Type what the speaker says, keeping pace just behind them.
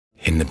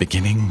In the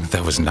beginning,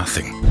 there was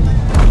nothing.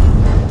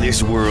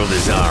 This world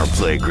is our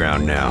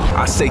playground now.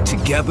 I say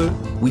together,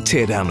 we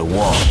tear down the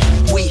wall.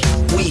 We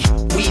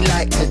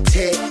like to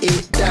tear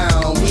it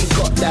down. We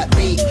got that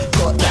beat,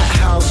 got that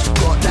house,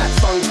 got that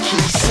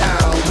funky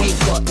sound. We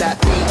got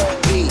that beat,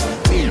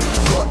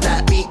 got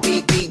that beat,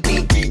 got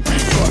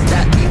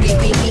that beat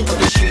for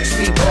the streets.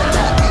 We got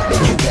that beat,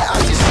 make you get out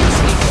your seats.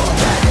 We got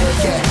that,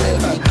 yeah, where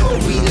we go.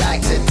 We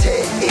like to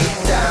tear it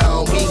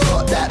down. We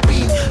got that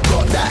beat,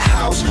 got that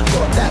house,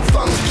 got that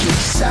funky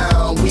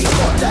sound. We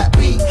got that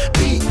beat,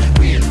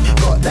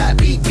 got that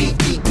beat,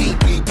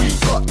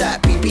 got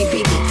that beat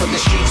for the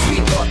streets. We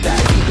got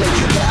that beat, make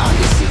you get out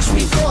your seats.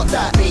 We got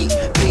that beat,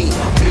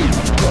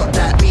 got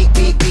that beat,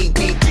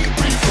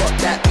 got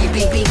that beat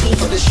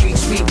for the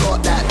streets. We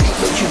got that beat,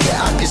 make you get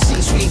out your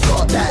seats. We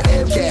got that,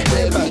 yeah,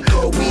 where we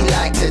go. We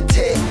like to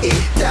tear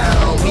it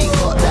down. We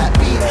got that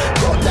beat,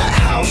 got that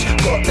house,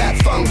 got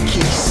that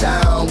funky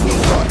sound. We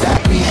got that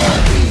beat,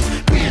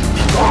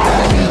 got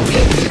that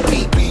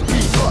beat,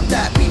 got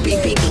that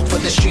beat for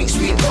the streets.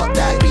 We got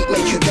that beat,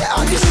 make you get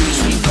out your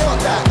seats. We got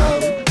that.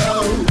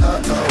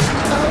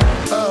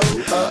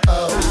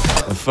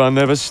 The fun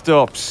never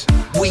stops.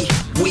 We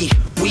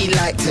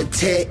like to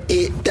tear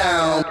it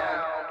down.